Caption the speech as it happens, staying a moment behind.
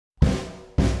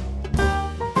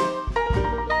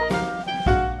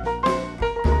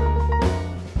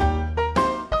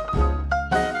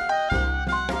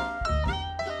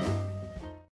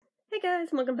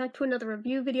and welcome back to another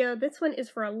review video. This one is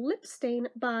for a lip stain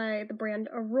by the brand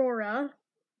Aurora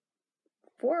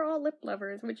for all lip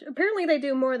lovers, which apparently they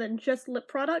do more than just lip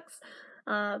products.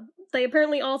 They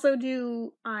apparently also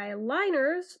do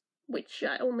eyeliners, which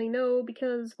I only know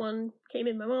because one came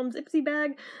in my mom's Ipsy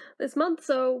bag this month,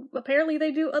 so apparently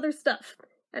they do other stuff.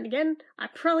 And again, I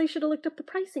probably should have looked up the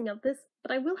pricing of this,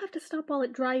 but I will have to stop while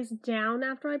it dries down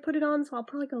after I put it on, so I'll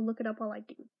probably go look it up while I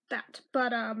do that.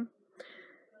 But,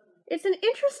 it's an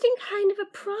interesting kind of a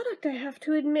product, I have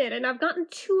to admit, and I've gotten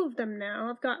two of them now.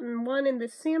 I've gotten one in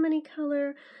this salmon-y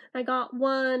color, I got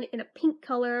one in a pink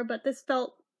color, but this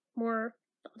felt more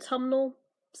autumnal,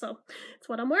 so it's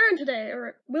what I'm wearing today,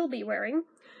 or will be wearing.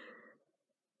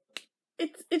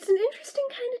 It's an interesting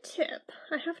kind of tip,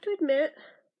 I have to admit.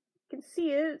 You can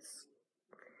see it's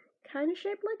kind of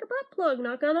shaped like a butt plug,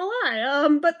 not gonna lie.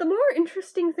 But the more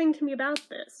interesting thing to me about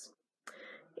this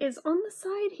is on the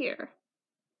side here.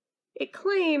 It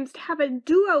claims to have a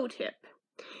duo tip,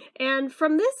 and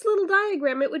from this little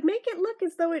diagram it would make it look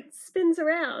as though it spins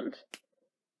around,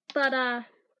 but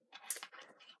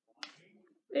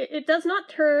it does not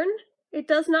turn, it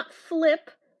does not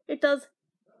flip, it does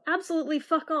absolutely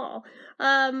fuck all.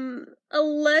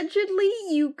 Allegedly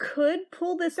you could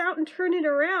pull this out and turn it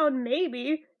around,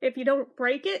 maybe, if you don't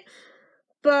break it,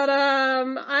 but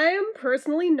I am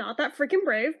personally not that freaking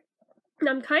brave. And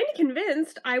I'm kind of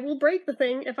convinced I will break the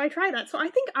thing if I try that. So I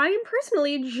think I am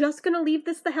personally just gonna leave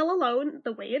this the hell alone,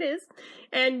 the way it is,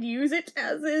 and use it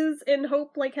as is and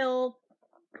hope like hell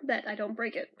that I don't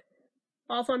break it.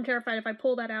 Also, I'm terrified if I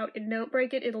pull that out and don't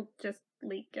break it, it'll just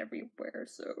leak everywhere.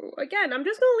 So again, I'm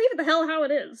just gonna leave it the hell how it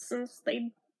is, since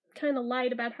they kind of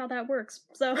lied about how that works.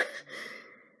 So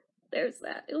there's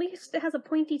that. At least it has a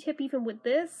pointy tip even with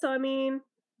this, so I mean,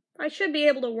 I should be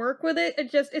able to work with it.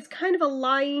 It's kind of a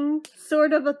lying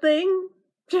sort of a thing.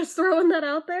 Just throwing that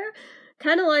out there.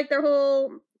 Kind of like their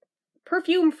whole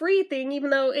perfume-free thing, even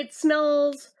though it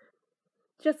smells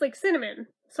just like cinnamon.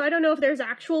 So I don't know if there's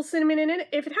actual cinnamon in it.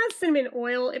 If it has cinnamon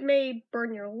oil, it may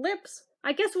burn your lips.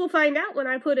 I guess we'll find out when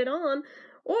I put it on.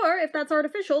 Or if that's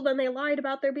artificial, then they lied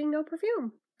about there being no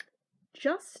perfume.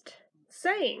 Just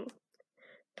saying.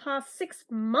 Cost 6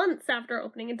 months after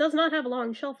opening. It does not have a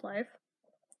long shelf life.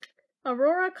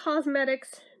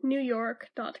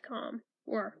 AuroraCosmeticsNewYork.com,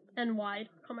 or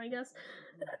NY.com, I guess.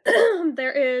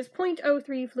 There is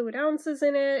 0.03 fluid ounces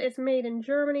in it. It's made in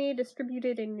Germany,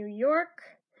 distributed in New York.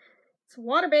 It's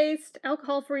water-based,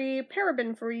 alcohol-free,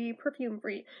 paraben-free,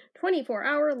 perfume-free,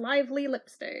 24-hour lively lip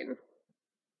stain.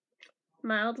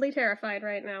 Mildly terrified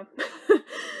right now.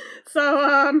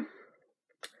 So,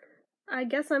 I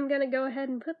guess I'm gonna go ahead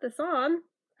and put this on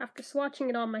after swatching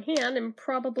it on my hand and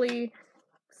probably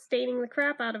staining the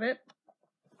crap out of it.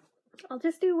 I'll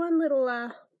just do one little,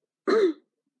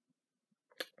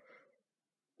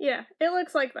 yeah, it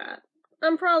looks like that.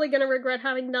 I'm probably gonna regret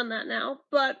having done that now,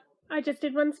 but I just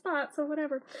did one spot, so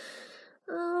whatever.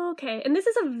 Okay, and this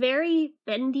is a very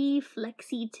bendy,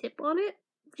 flexy tip on it.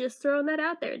 Just throwing that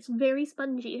out there. It's very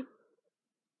spongy.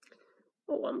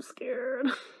 Oh, I'm scared.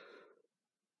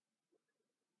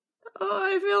 Oh,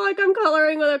 I feel like I'm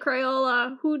coloring with a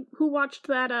Crayola. Who watched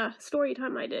that story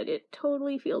time I did? It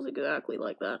totally feels exactly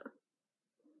like that.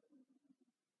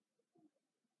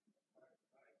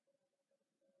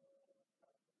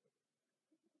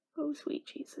 Oh, sweet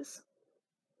Jesus.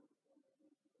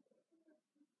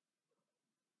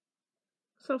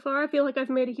 So far, I feel like I've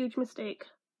made a huge mistake.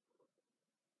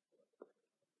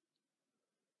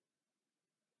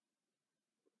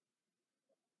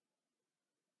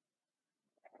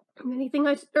 Anytime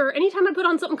I put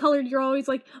on something colored, you're always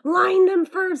like, line them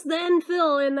first, then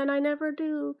fill, and then I never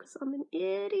do, because I'm an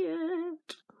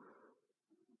idiot.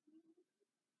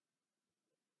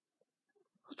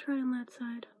 I'll try on that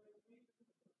side.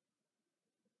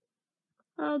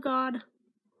 Oh god.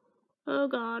 Oh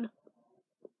god.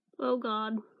 Oh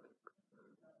god.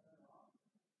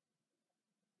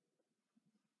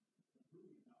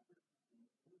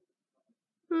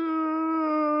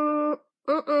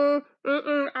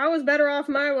 I was better off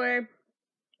my way.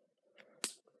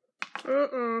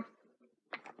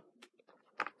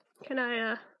 Can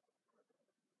I,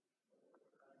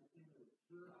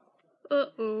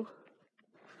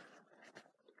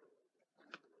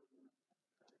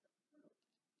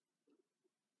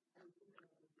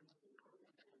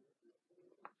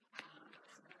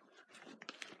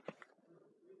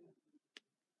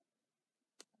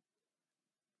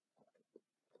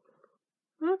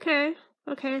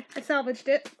 Okay, I salvaged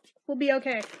it. We'll be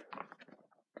okay.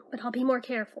 But I'll be more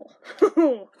careful.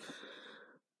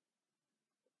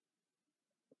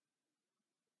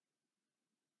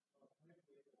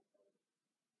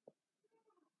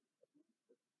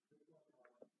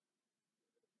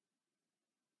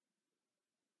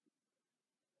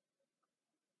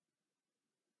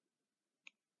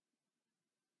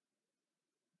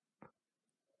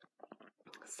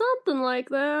 Something like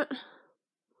that.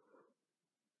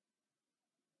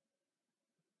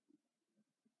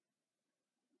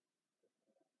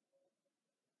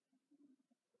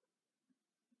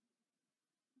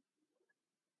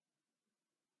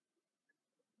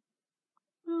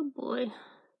 Oh boy.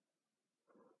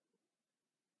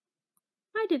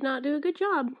 I did not do a good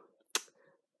job.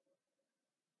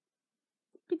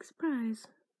 Big surprise.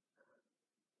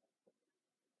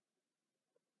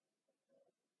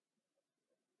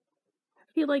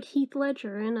 I feel like Heath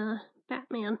Ledger in a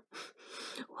Batman.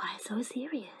 Why so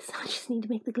serious? I just need to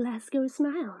make the Glasgow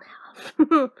smile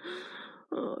now.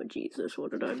 Oh Jesus,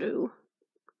 what did I do?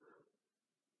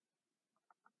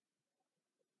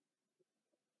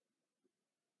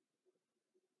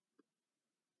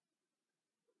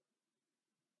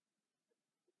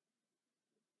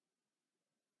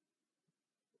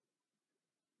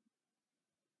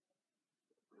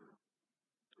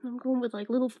 I'm going with like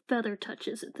little feather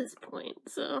touches at this point,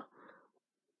 so.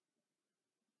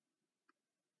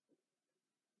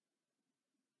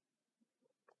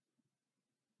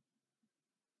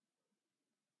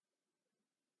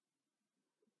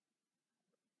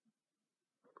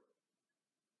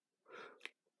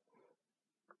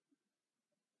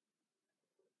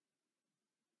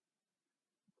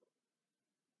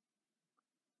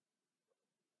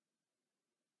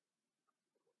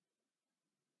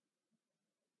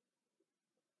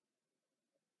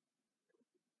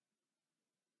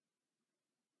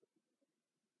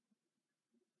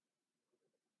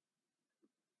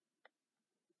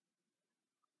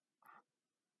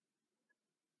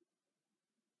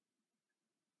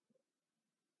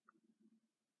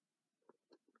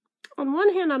 On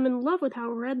one hand, I'm in love with how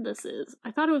red this is.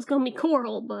 I thought it was gonna be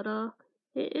coral, but,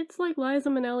 it's like Liza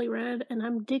Minnelli red, and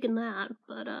I'm digging that,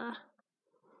 but,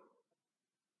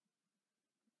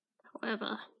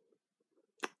 however,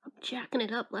 I'm jacking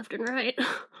it up left and right.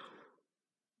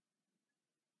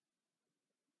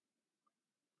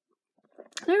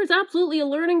 There's absolutely a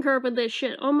learning curve with this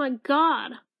shit. Oh my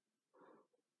god.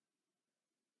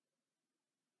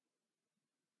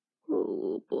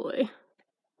 Oh boy.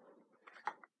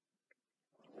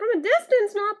 From a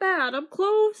distance, not bad. Up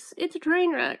close, it's a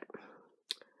train wreck.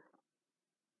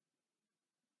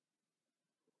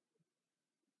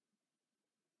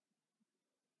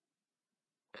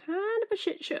 Kind of a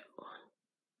shit show.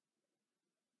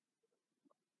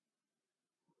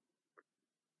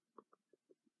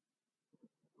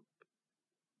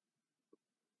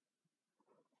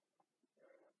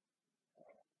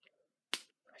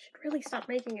 I should really stop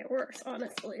making it worse,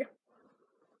 honestly.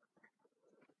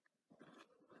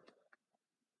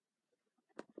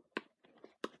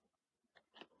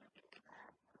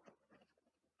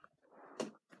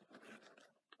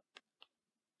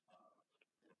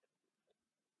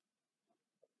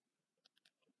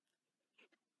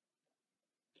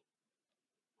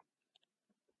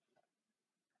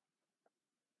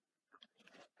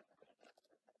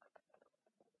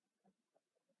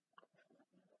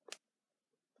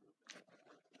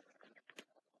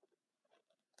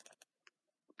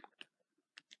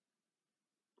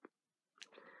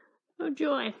 Oh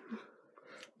joy.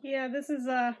 Yeah, this is,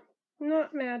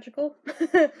 not magical.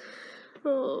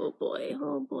 Oh boy,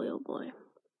 oh boy, oh boy.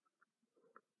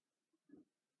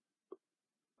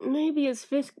 Maybe as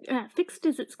fixed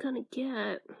as it's gonna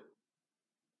get.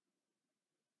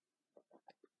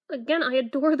 Again, I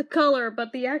adore the color,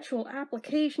 but the actual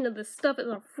application of this stuff is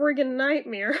a friggin'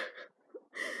 nightmare.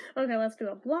 Okay, let's do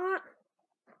a blot.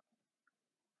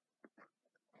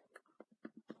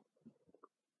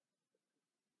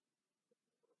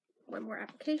 One more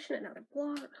application, another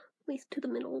blot, at least to the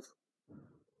middles.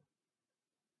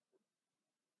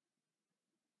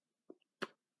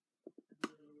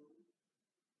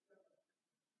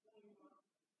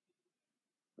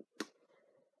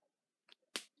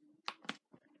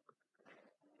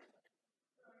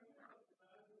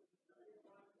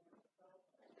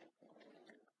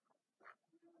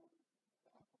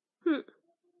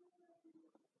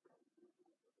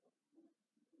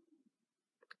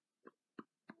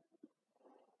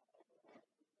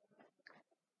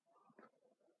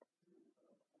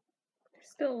 There's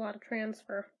still a lot of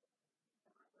transfer.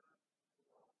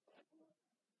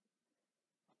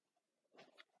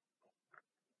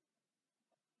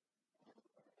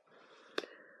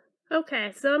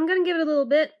 Okay, so I'm gonna give it a little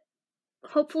bit.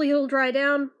 Hopefully it'll dry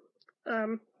down.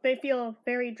 They feel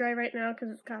very dry right now because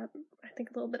it's got, I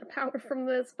think, a little bit of powder from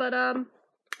this, but,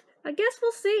 I guess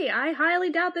we'll see. I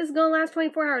highly doubt this is gonna last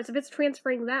 24 hours if it's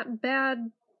transferring that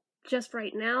bad just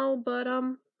right now, but,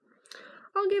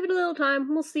 I'll give it a little time.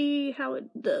 We'll see how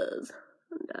it does.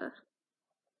 And,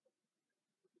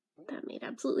 That made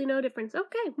absolutely no difference.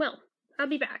 Okay, well, I'll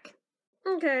be back.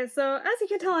 Okay, so as you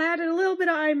can tell, I added a little bit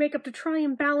of eye makeup to try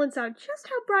and balance out just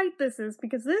how bright this is,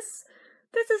 because this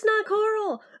is not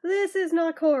coral. This is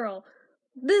not coral.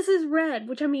 This is red,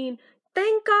 which, I mean,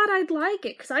 thank God I'd like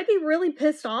it, because I'd be really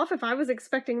pissed off if I was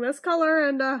expecting this color,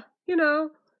 and, you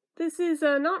know, this is,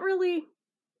 not really...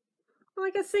 Well,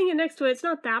 I guess seeing it next to it, it's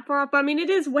not that far off, but I mean, it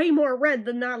is way more red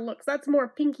than that looks. That's more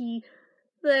pinky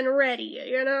than reddy,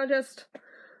 you know, just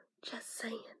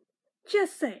saying.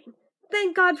 Just saying.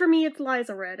 Thank God for me it's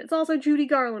Liza red. It's also Judy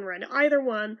Garland red. Either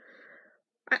one.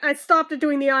 I stopped at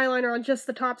doing the eyeliner on just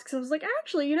the tops because I was like,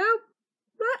 actually, you know,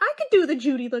 I could do the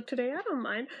Judy look today. I don't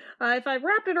mind. If I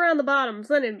wrapped it around the bottoms,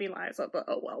 then it'd be Liza, but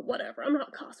oh well, whatever. I'm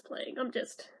not cosplaying. I'm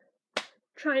just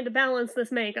trying to balance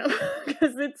this makeup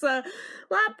because it's a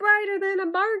lot brighter than I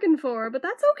bargained for, but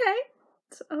that's okay.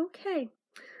 It's okay.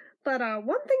 But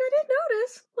one thing I did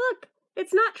notice, look,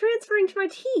 it's not transferring to my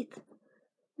teeth.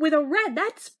 With a red,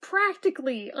 that's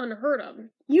practically unheard of.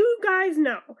 You guys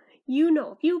know. You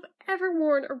know, if you've ever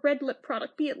worn a red lip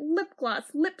product, be it lip gloss,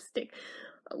 lipstick,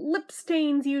 lip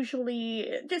stains usually,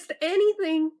 just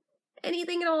anything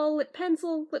at all, lip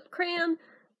pencil, lip crayon,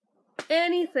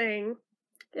 anything,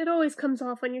 it always comes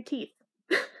off on your teeth.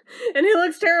 And it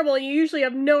looks terrible, and you usually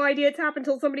have no idea it's happened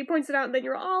until somebody points it out, and then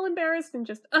you're all embarrassed and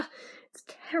just, it's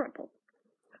terrible.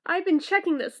 I've been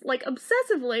checking this, like,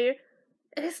 obsessively,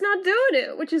 and it's not doing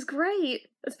it, which is great.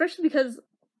 Especially because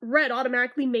red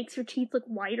automatically makes your teeth look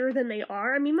whiter than they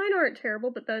are. I mean, mine aren't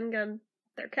terrible, but then again,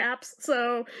 they're caps,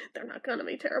 so they're not gonna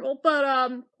be terrible.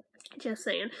 But, just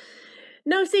saying.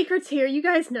 No secrets here, you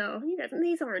guys know.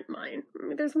 These aren't mine. I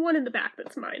mean, there's one in the back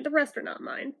that's mine. The rest are not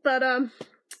mine. But,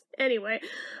 anyway,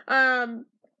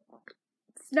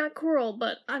 it's not coral,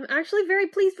 but I'm actually very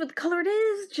pleased with the color it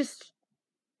is. Just,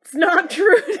 it's not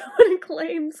true to what it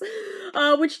claims,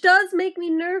 which does make me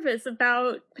nervous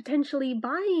about potentially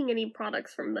buying any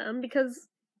products from them, because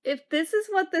if this is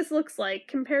what this looks like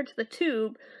compared to the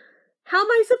tube, how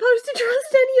am I supposed to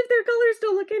trust any of their colors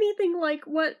to look anything like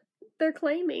what they're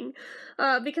claiming?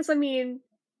 Because, I mean,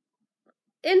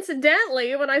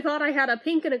 incidentally, when I thought I had a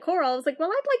pink and a coral, I was like,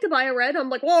 well, I'd like to buy a red.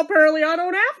 I'm like, well, apparently I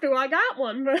don't have to, I got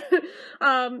one. But,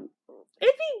 it'd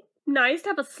be nice to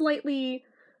have a slightly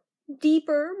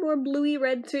deeper, more bluey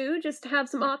red too, just to have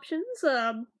some options.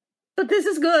 But this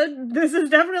is good. This is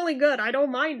definitely good. I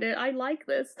don't mind it. I like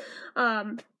this.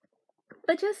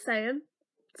 But just saying,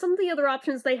 some of the other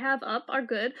options they have up are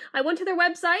good. I went to their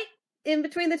website in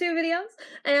between the two videos,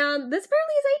 and this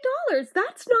apparently is $8.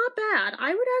 That's not bad.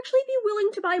 I would actually be willing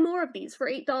to buy more of these for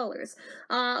 $8.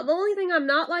 The only thing I'm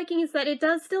not liking is that it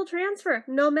does still transfer.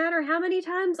 No matter how many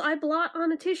times I blot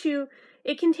on a tissue,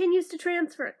 it continues to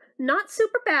transfer. Not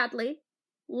super badly.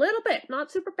 Little bit,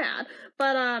 not super bad.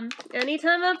 But,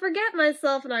 anytime I forget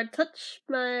myself and I touch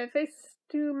my face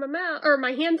to my mouth, or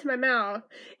my hand to my mouth,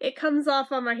 it comes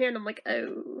off on my hand. I'm like,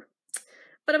 oh.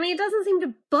 But, I mean, it doesn't seem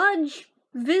to budge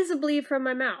visibly from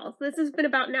my mouth. This has been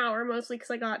about an hour, mostly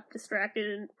because I got distracted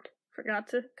and forgot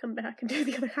to come back and do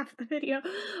the other half of the video.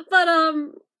 But,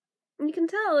 you can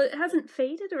tell it hasn't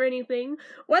faded or anything.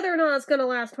 Whether or not it's gonna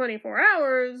last 24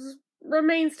 hours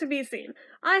remains to be seen.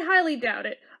 I highly doubt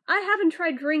it. I haven't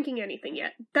tried drinking anything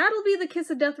yet. That'll be the kiss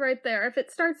of death right there. If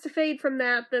it starts to fade from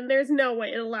that, then there's no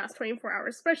way it'll last 24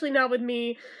 hours, especially not with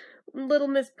me, Little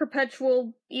Miss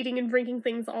Perpetual, eating and drinking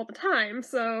things all the time,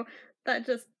 so that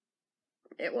just,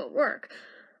 it won't work.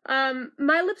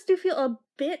 My lips do feel a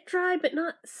bit dry, but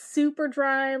not super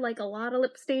dry, like a lot of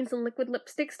lip stains and liquid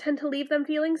lipsticks tend to leave them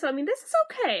feeling, so I mean, this is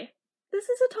okay. This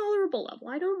is a tolerable level.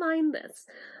 I don't mind this.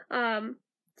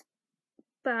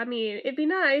 But, I mean, it'd be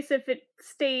nice if it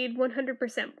stayed 100%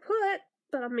 put,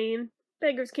 but, I mean,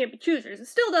 beggars can't be choosers. It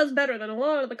still does better than a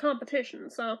lot of the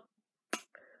competition, so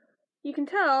you can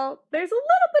tell there's a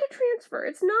little bit of transfer.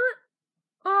 It's not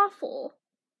awful,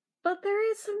 but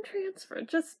there is some transfer,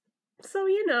 just so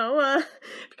you know. If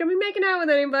you're gonna be making out with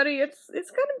anybody, it's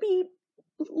gonna be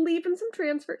leaving some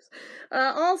transfers.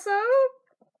 Also,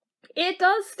 it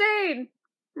does stain.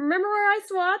 Remember where I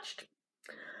swatched?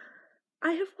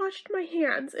 I have washed my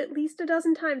hands at least a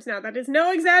dozen times now. That is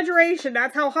no exaggeration.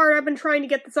 That's how hard I've been trying to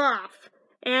get this off.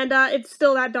 And, it's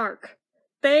still that dark.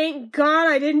 Thank God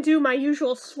I didn't do my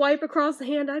usual swipe across the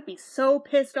hand. I'd be so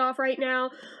pissed off right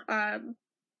now.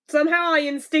 Somehow I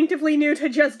instinctively knew to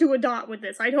just do a dot with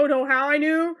this. I don't know how I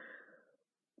knew,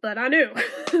 but I knew.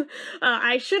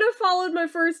 I should have followed my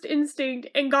first instinct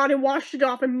and gone and washed it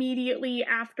off immediately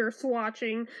after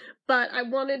swatching, but I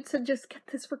wanted to just get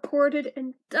this recorded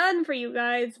and done for you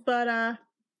guys, but,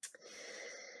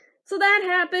 so that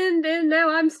happened, and now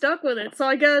I'm stuck with it. So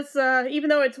I guess, even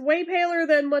though it's way paler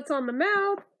than what's on the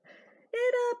mouth,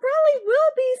 it probably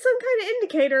will be some kind of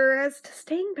indicator as to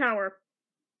staying power.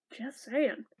 Just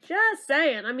saying. Just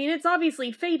saying. I mean, it's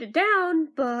obviously faded down,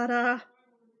 but,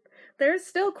 there's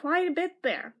still quite a bit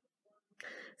there.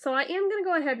 So I am going to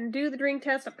go ahead and do the drink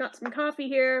test. I've got some coffee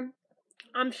here.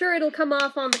 I'm sure it'll come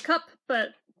off on the cup, but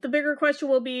the bigger question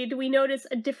will be, do we notice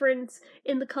a difference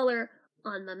in the color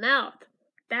on the mouth?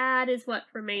 That is what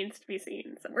remains to be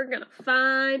seen. So we're going to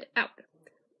find out.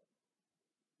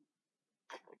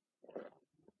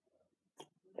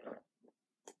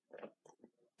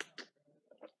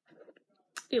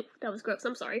 Ew, that was gross.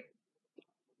 I'm sorry.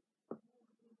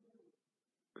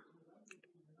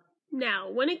 Now,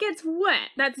 when it gets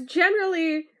wet, that's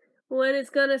generally when it's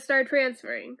gonna start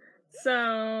transferring.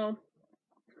 So,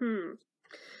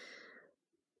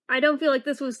 I don't feel like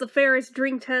this was the fairest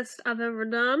drink test I've ever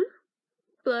done,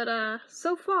 but,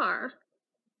 so far,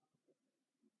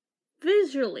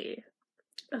 visually,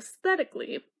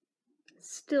 aesthetically,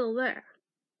 still there.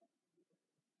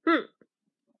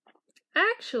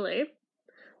 Actually,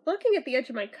 looking at the edge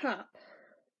of my cup,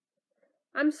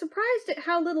 I'm surprised at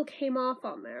how little came off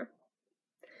on there.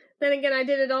 Then again, I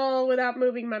did it all without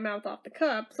moving my mouth off the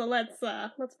cup, so let's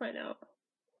find out.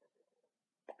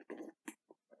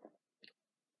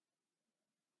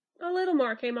 A little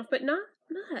more came off, but not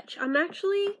much. I'm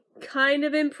actually kind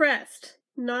of impressed,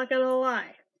 not gonna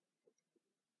lie.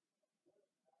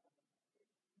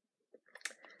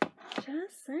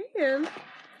 Just saying.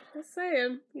 Just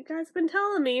saying. You guys have been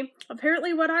telling me.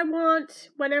 Apparently what I want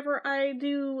whenever I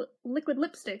do liquid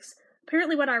lipsticks,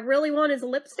 apparently what I really want is a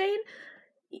lip stain.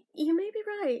 You may be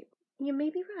right. You may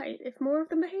be right. If more of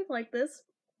them behave like this,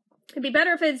 it'd be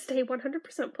better if it stayed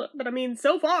 100% put. But I mean,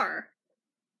 so far,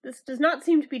 this does not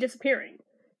seem to be disappearing.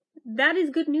 That is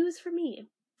good news for me.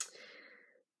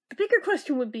 The bigger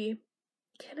question would be,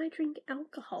 can I drink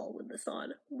alcohol with this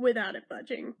on without it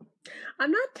budging?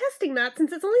 I'm not testing that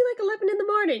since it's only like 11 in the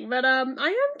morning, but I am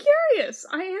curious.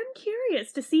 I am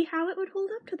curious to see how it would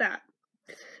hold up to that.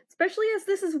 Especially as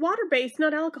this is water-based,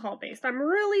 not alcohol-based. I'm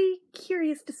really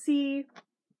curious to see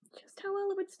just how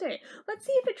well it would stay. Let's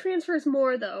see if it transfers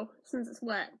more, though, since it's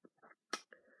wet.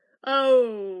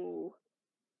 Oh.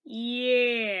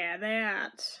 Yeah,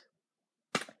 that.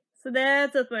 So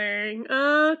that's a thing.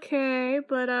 Okay,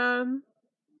 but,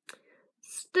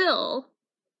 still,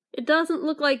 it doesn't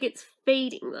look like it's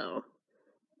fading, though.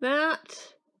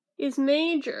 That is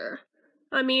major.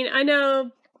 I mean, I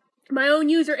know my own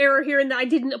user error here in that I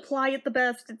didn't apply it the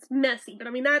best. It's messy, but I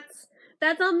mean, that's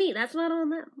on me. That's not on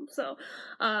them. So,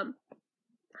 I'm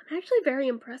actually very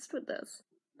impressed with this.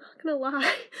 Not gonna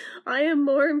lie. I am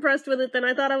more impressed with it than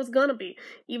I thought I was gonna be.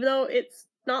 Even though it's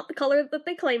not the color that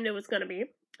they claimed it was gonna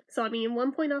be. So, I mean,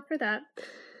 1 point off for that.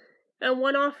 And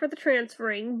 1 off for the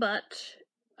transferring, but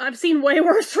I've seen way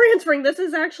worse transferring. This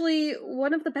is actually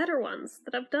one of the better ones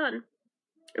that I've done.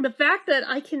 And the fact that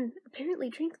I can apparently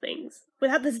drink things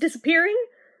without this disappearing,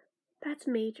 that's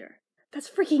major. That's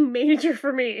freaking major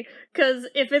for me. Because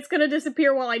if it's gonna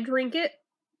disappear while I drink it,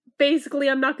 basically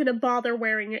I'm not gonna bother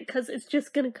wearing it because it's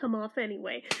just gonna come off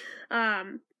anyway.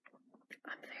 I'm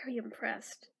very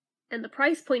impressed. And the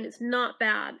price point is not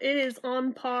bad. It is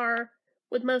on par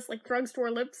with most, like, drugstore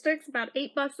lipsticks, about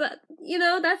 $8. That, you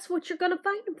know, that's what you're gonna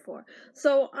find them for.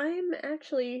 So I'm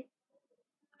actually,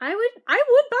 I would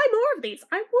buy more of these.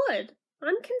 I would.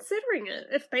 I'm considering it.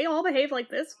 If they all behave like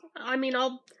this, I mean,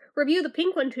 I'll review the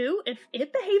pink one too. If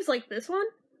it behaves like this one,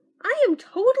 I am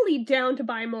totally down to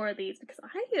buy more of these because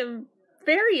I am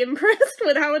very impressed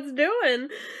with how it's doing.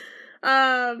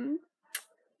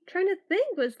 Trying to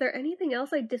think, was there anything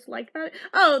else I disliked about it?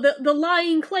 Oh, the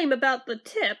lying claim about the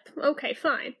tip. Okay,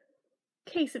 fine.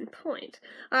 Case in point.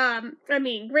 I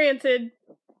mean, granted,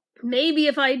 maybe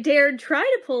if I dared try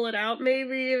to pull it out,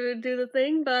 maybe it would do the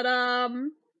thing, but,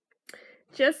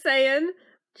 just saying,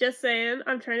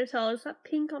 I'm trying to tell, is that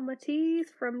pink on my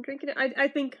teeth from drinking it? I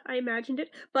think I imagined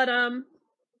it, but,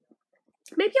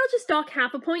 maybe I'll just dock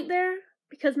half a point there,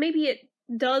 because maybe it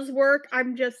does work,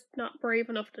 I'm just not brave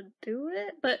enough to do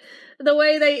it, but the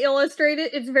way they illustrate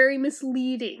it, it's very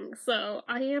misleading, so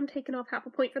I am taking off half a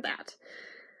point for that.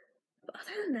 But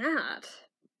other than that,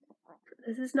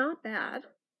 this is not bad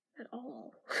at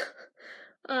all.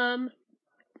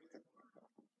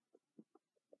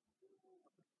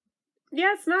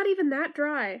 Yeah, it's not even that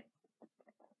dry.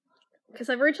 Because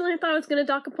I originally thought I was going to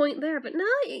dock a point there, but no,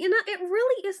 you know, it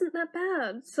really isn't that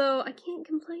bad, so I can't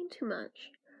complain too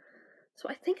much. So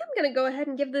I think I'm going to go ahead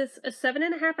and give this a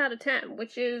 7.5 out of 10,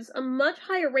 which is a much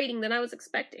higher rating than I was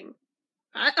expecting.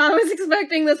 I was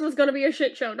expecting this was going to be a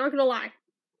shit show, not going to lie.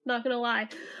 Not going to lie.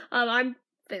 I'm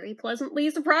very pleasantly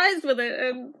surprised with it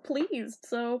and pleased,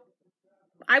 so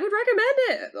I would recommend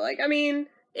it. Like, I mean,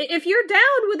 if you're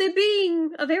down with it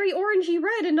being a very orangey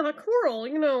red and not coral,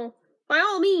 you know, by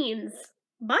all means,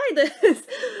 buy this.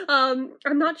 I'm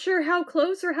not sure how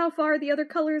close or how far the other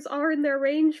colors are in their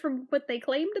range from what they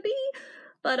claim to be,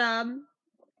 but,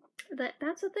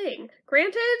 that's a thing.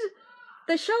 Granted,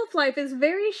 the shelf life is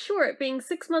very short, being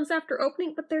 6 months after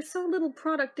opening, but there's so little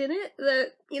product in it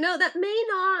that, you know, that may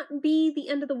not be the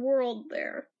end of the world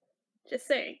there. Just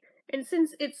saying. And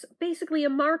since it's basically a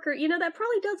marker, you know, that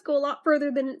probably does go a lot further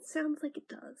than it sounds like it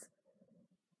does.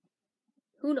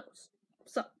 Who knows?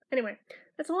 So, anyway,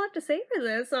 that's all I have to say for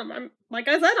this. I'm, like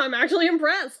I said, I'm actually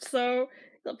impressed, so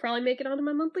they'll probably make it onto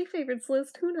my monthly favorites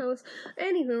list. Who knows?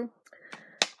 Anywho,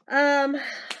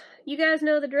 you guys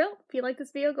know the drill. If you like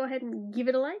this video, go ahead and give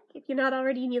it a like. If you're not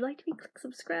already and you'd like to be, click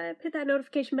subscribe. Hit that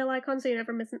notification bell icon so you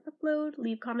never miss an upload.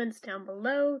 Leave comments down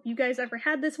below. If you guys ever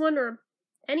had this one or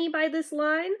any by this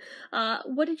line,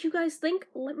 what did you guys think?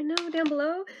 Let me know down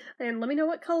below. And let me know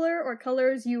what color or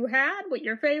colors you had, what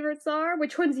your favorites are,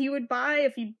 which ones you would buy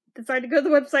if you decide to go to the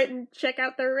website and check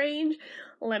out their range.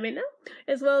 Let me know.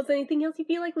 As well as anything else you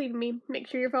feel like leaving me. Make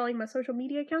sure you're following my social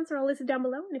media accounts, are all listed down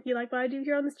below. And if you like what I do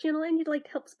here on this channel and you'd like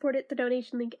to help support it, the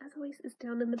donation link, as always, is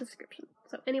down in the description.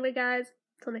 So anyway, guys,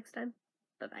 till next time,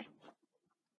 bye-bye.